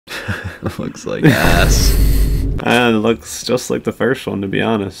Looks like ass. It looks just like the first one, to be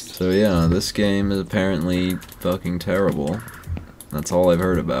honest. So yeah, this game is apparently fucking terrible. That's all I've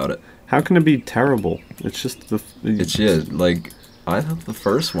heard about it. How can it be terrible? It's just the... It's just, like, I thought the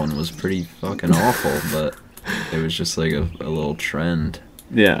first one was pretty fucking awful, but it was just like a little trend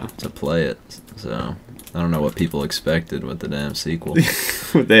Yeah. to play it. So, I don't know what people expected with the damn sequel.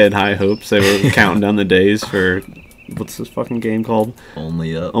 They had high hopes. They were counting down the days for... What's this fucking game called?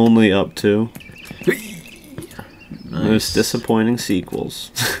 Only Up. Only Up To. Nice. Most disappointing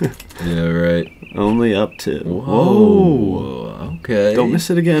sequels. Yeah, right. Only Up To. Whoa. Okay. Don't miss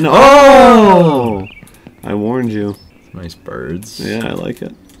it again. Oh! I warned you. Nice birds. Yeah, I like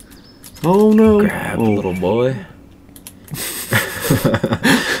it. Oh no! Grab Oh. little boy.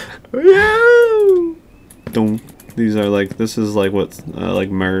 Don't. These are like, this is like what like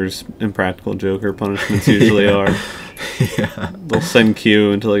Murr's Impractical Joker punishments usually are. Yeah. They'll send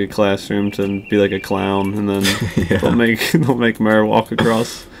Q into like a classroom to be like a clown, and then Yeah. they'll make Murr walk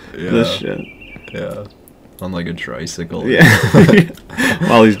across this shit. Yeah. On like a tricycle. Yeah.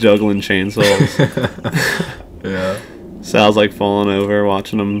 While he's juggling chainsaws. Yeah. Sal's like falling over,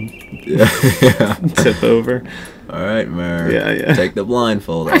 watching him Yeah. Yeah. tip over. Alright, Mer. Yeah. Take the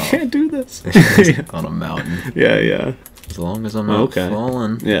blindfold I off. can't do this. On a mountain. Yeah. As long as I'm not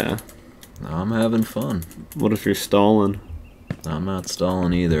falling, Yeah. I'm having fun. What if you're stalling? I'm not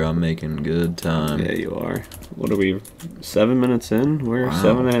stalling either. I'm making good time. Yeah, you are. What are we, 7 minutes in? We're Wow.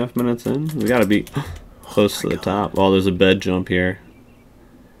 7.5 minutes in? We gotta be close to the top. Oh, there's a bed jump here.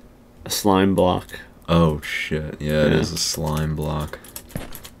 A slime block. Oh shit. Yeah, it Yeah. is a slime block.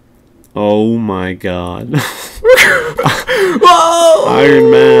 Oh my god. Whoa!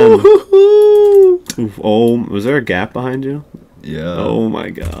 Iron Man. Oof, oh, was there a gap behind you? Yeah. Oh my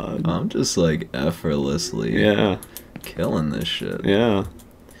god. I'm just like effortlessly Yeah, killing this shit. yeah.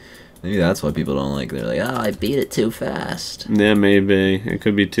 Maybe that's why people don't like it. They're like, oh, I beat it too fast. Yeah, maybe. It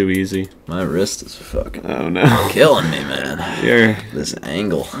could be too easy. My wrist is fucking Oh no. killing me, man. You're This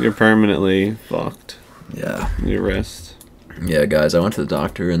angle. permanently fucked. Yeah. Your wrist. Yeah, guys, I went to the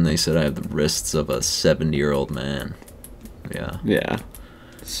doctor and they said I have the wrists of a 70-year-old man. Yeah. Yeah.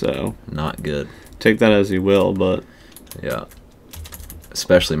 So, Not good. take that as you will, but Yeah.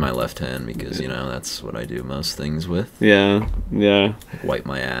 Especially my left hand because, you know, that's what I do most things with. yeah. Wipe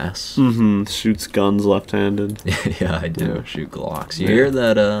my ass. Mm-hmm. Shoots guns left-handed. Yeah, I do. Shoot Glocks. You hear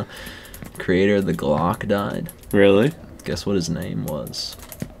that creator of the Glock died? Really? Guess what his name was?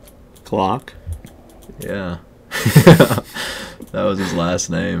 Clock? Yeah. That was his last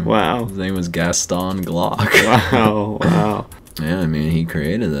name. Wow. His name was Gaston Glock. Wow. Yeah, I mean, he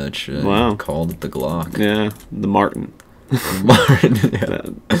created that shit. Wow. He called it the Glock. Yeah, the Martin. Martin, yeah.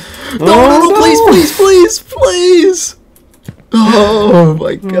 No, please! Oh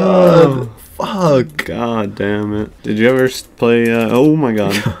my god. Fuck. God damn it. Did you ever play, oh my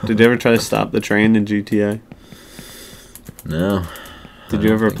god. Did you ever try to stop the train in GTA? No. Did I you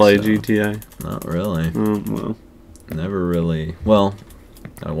don't ever think play so. GTA? Not really. Oh, well. Never really. Well,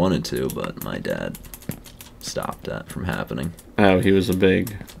 I wanted to, but my dad stopped that from happening. Oh, he was he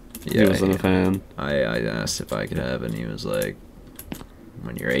Yeah, wasn't a fan. I asked if I could have it, and he was like,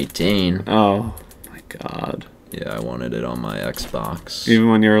 when you're 18. Oh, my god. Yeah, I wanted it on my Xbox. Even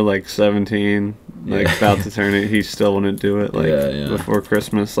when you were like 17, like Yeah. about to turn it, he still wouldn't do it, like, Yeah. before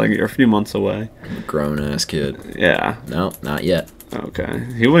Christmas. Like, you're a few months away. Grown-ass kid. Yeah. No, not yet. Okay.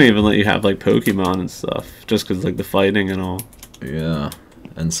 He wouldn't even let you have, like, Pokemon and stuff, just because, like, the fighting and all. Yeah,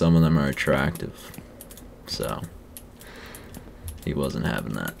 and some of them are attractive. So, he wasn't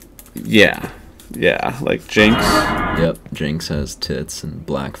having that. Yeah. Yeah, like Jinx. Yep, Jinx has tits and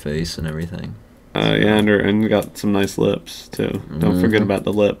blackface and everything. Yeah, and got some nice lips, too. Don't forget about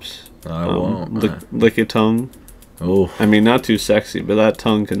the lips. I won't. Lick your tongue. Oh, I mean, not too sexy, but that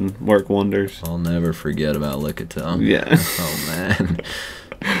tongue can work wonders. I'll never forget about Lickitung. Yeah. Oh, man.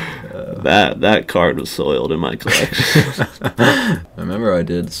 That card was soiled in my collection. I remember I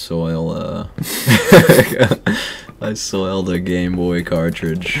did soil, I soiled a Game Boy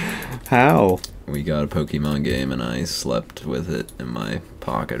cartridge. How? We got a Pokemon game and I slept with it in my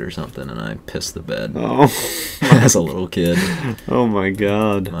pocket or something and I pissed the bed Oh. as a little kid. Oh my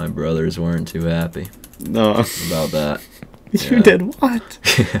god. My brothers weren't too happy No. about that. You Yeah. did what?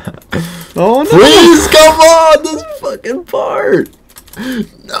 Yeah. Oh no. Please, come on, this fucking part.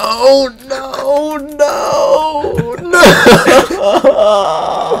 No.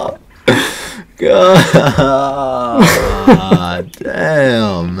 God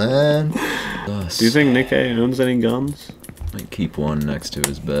damn, man. Do you think Nick A owns any guns? Might keep one next to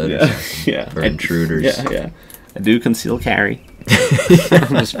his bed. Yeah. For intruders. Yeah. I do conceal carry.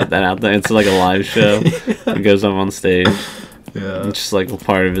 Just put that out there. It's like a live show. He goes up on stage. Yeah. It's just like a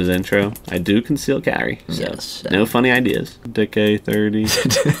part of his intro. I do conceal carry. So Yes. no funny ideas. Dick A30.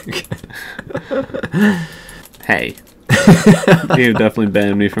 Hey. You definitely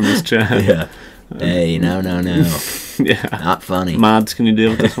banned me from this chat. Yeah. Hey, no. Yeah. Not funny. Mods, can you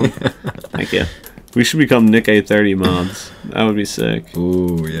deal with this one? Thank you. We should become Nick A30 mods. That would be sick.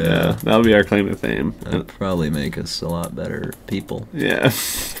 Ooh, Yeah, yeah. that would be our claim to fame. That'd probably make us a lot better people. Yeah,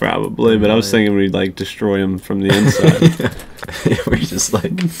 probably. But I was thinking we'd like destroy him from the inside. We just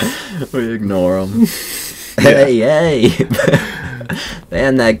like, we ignore them. Hey!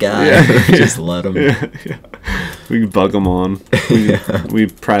 Ban that guy. Yeah. Just let him. Yeah. We bug him on. We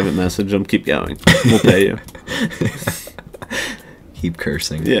private message him. Keep going. We'll pay you. Keep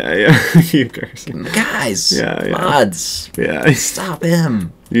cursing. Yeah. Keep cursing. Guys! Yeah. Mods! Yeah. Stop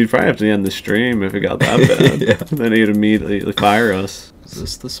him! You'd probably have to end the stream if it got that bad. Yeah. Then he'd immediately fire us. Is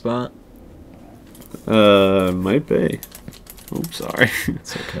this the spot? Might be. Oops, sorry.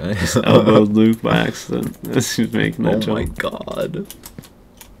 It's okay. Elbowed Luke by accident as he was making that Oh my jump. god.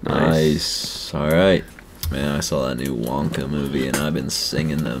 Nice. Alright. Man, I saw that new Wonka movie and I've been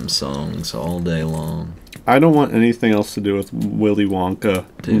singing them songs all day long. I don't want anything else to do with Willy Wonka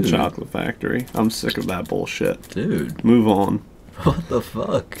and Dude. Chocolate Factory. I'm sick of that bullshit. Dude, Move on. what the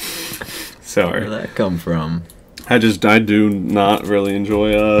fuck? Sorry. Where'd that come from? I do not really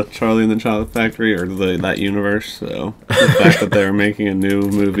enjoy Charlie and the Chocolate Factory or that universe, so the fact that they're making a new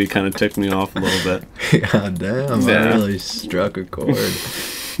movie kind of ticked me off a little bit. God damn, Yeah. I really struck a chord.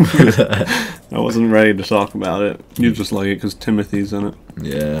 I wasn't ready to talk about it. You just like it because Timothy's in it.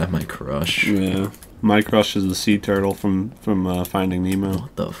 Yeah, my crush. Yeah. My crush is the sea turtle from Finding Nemo.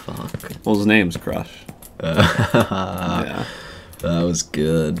 What the fuck? Well, his name's Crush. Yeah. That was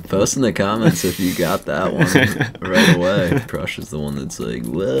good. Post in the comments if you got that one right away. Crush is the one that's like,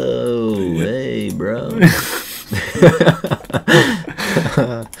 whoa, hey, bro.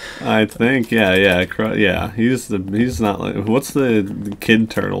 I think, yeah. Yeah, he's not like, what's the kid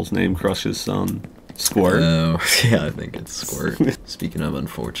turtle's name? Crush's son, Squirt. Oh, yeah, I think it's Squirt. Speaking of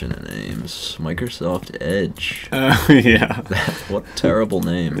unfortunate names, Microsoft Edge. Yeah, What a terrible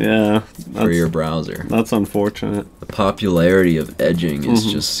name yeah. for your browser. That's unfortunate. The popularity of edging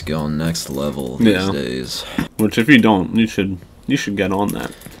is just going next level these Yeah. days. Which, if you don't, you should get on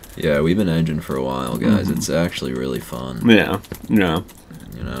that. Yeah, we've been edging for a while, guys. It's actually really fun. Yeah. You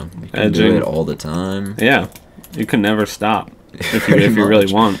know, you can Edging. do it all the time. Yeah. You can never stop if Pretty you really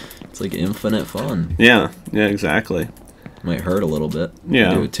much. want. It's like infinite fun. Yeah. Yeah. Exactly. Might hurt a little bit. if Yeah.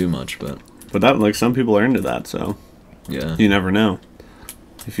 you do it too much, but But that, like, some people are into that, so yeah. you never know.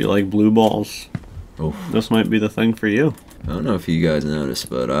 If you like blue balls, Oof. this might be the thing for you. I don't know if you guys noticed,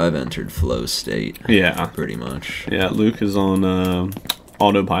 but I've entered flow state. Yeah. Pretty much. Yeah. Luke is on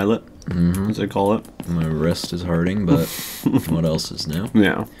autopilot, Hmm as they call it. My wrist is hurting, but what else is new?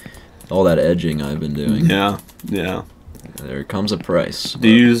 Yeah. All that edging I've been doing. Yeah. Yeah. There comes a price. Do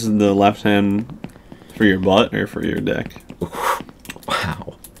you use the left hand for your butt or for your dick?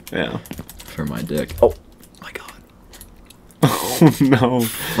 Wow. Yeah. For my dick. Oh my god. Oh no.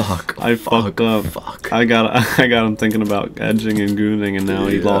 Fuck. I fucked up. Fuck. I got him thinking about edging and gooning, and now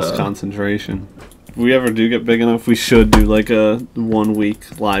he lost Yeah. concentration. If we ever do get big enough, we should do like a 1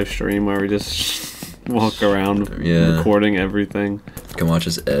 week live stream where we just walk around Yeah. recording everything. Can watch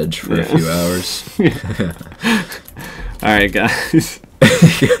us edge for a Yeah. few hours. All right, guys.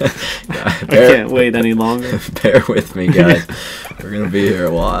 I bear, can't wait any longer. bear with me, guys. We're gonna be here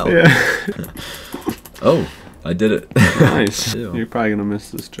a while. Yeah. Oh, I did it. Nice. Ew. You're probably gonna miss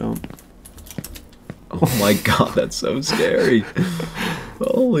this jump. Oh my god, that's so scary.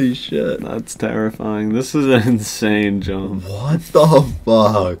 Holy shit. That's terrifying. This is an insane jump. What the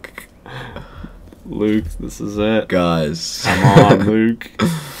fuck? Luke, this is it. Guys, Come on, Luke.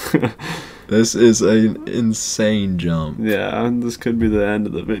 this is an insane jump. Yeah, this could be the end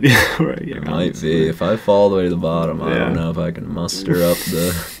of the video right here. It might be. If I fall all the way to the bottom, I Yeah. don't know if I can muster up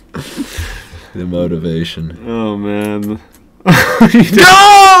the motivation. Oh man.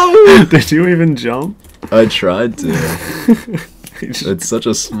 No! Did you even jump? I tried to. He just, It's such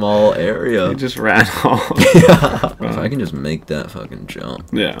a small area. he just ran off. If I can just make that fucking jump,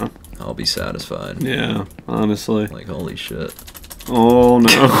 Yeah, I'll be satisfied. yeah, honestly. Like, holy shit. Oh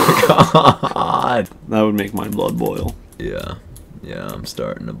no. God. That would make my blood boil. Yeah. Yeah, I'm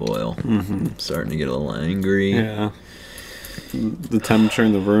starting to boil. Mm-hmm. I'm starting to get a little angry. Yeah. The temperature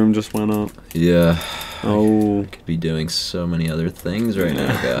in the room just went up. Yeah. Oh. Could be doing so many other things right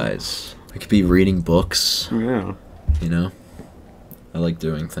now, guys. I could be reading books, Yeah. you know? I like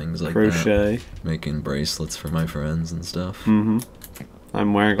doing things like Crochet. that. Making bracelets for my friends and stuff. Mm-hmm.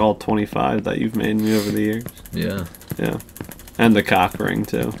 I'm wearing all 25 that you've made me over the years. Yeah. Yeah. And the cock ring,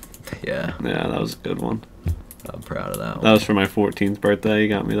 too. Yeah. Yeah, that was a good one. I'm proud of that one. That was for my 14th birthday. You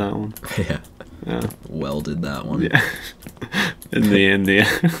got me that one. Yeah. Yeah. Welded that one. Yeah. In the India.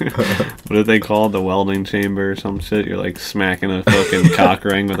 What did they call it? The welding chamber or some shit? You're like smacking a fucking cock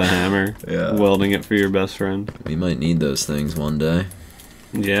ring with a hammer. Yeah. Welding it for your best friend. We might need those things one day.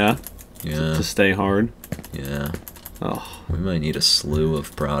 Yeah. Yeah. To stay hard. Yeah. Oh. We might need a slew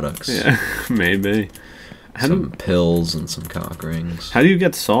of products. Yeah. Maybe. Some pills and some cock rings. How do you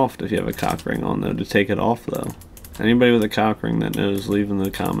get soft if you have a cock ring on, though, to take it off, though? Anybody with a cock ring that knows, leave in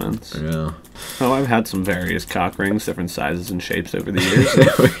the comments. Yeah. Oh, I've had some various cock rings, different sizes and shapes over the years.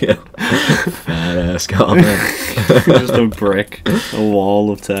 Fat ass comment. Just a brick, a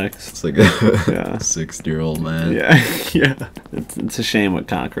wall of text. It's like a 60-year-old man. Yeah, yeah. It's a shame what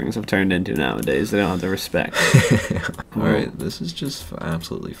cock rings have turned into nowadays. They don't have the respect. Alright, this is just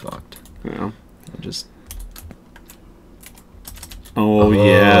absolutely fucked. Yeah. Just... Oh,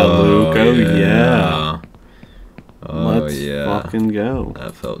 yeah, Luke. Oh, yeah. Oh, Let's yeah. fucking go.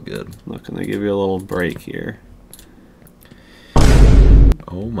 That felt good. Look, can they give you a little break here?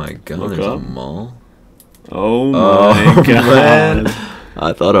 Oh my god, Look there's up. a mall? Oh my god. Man.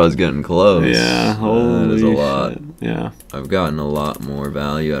 I thought I was getting close. Yeah, holy that is a lot. shit. Yeah. I've gotten a lot more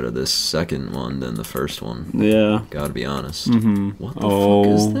value out of this second one than the first one. Yeah. Gotta be honest. Mm-hmm. What the fuck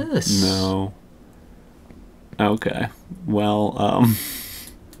is this? No. Okay. Well,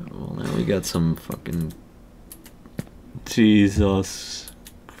 Well, now we got some fucking... Jesus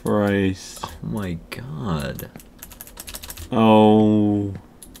Christ. Oh my god. Oh.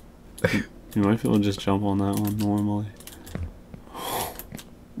 You might be able to just jump on that one normally.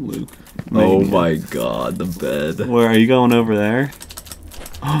 Luke. Oh my god, the bed. Where are you going over there?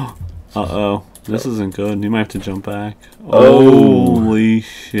 Uh-oh. This isn't good. You might have to jump back. Oh. Holy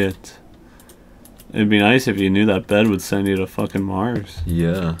shit. It'd be nice if you knew that bed would send you to fucking Mars.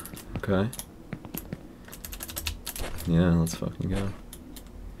 Yeah. Okay. Yeah, let's fucking go.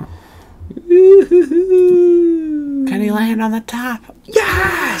 Can you land on the top?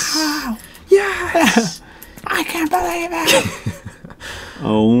 Yes! Wow. Yes! I can't believe it!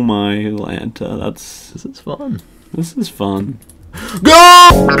 Oh my Lanta, This is fun. this is fun. Go!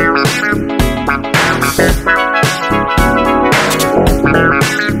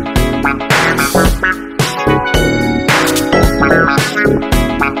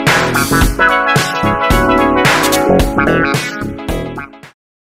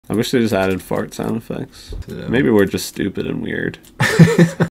 I wish they just added fart sound effects. Yeah. Maybe we're just stupid and weird.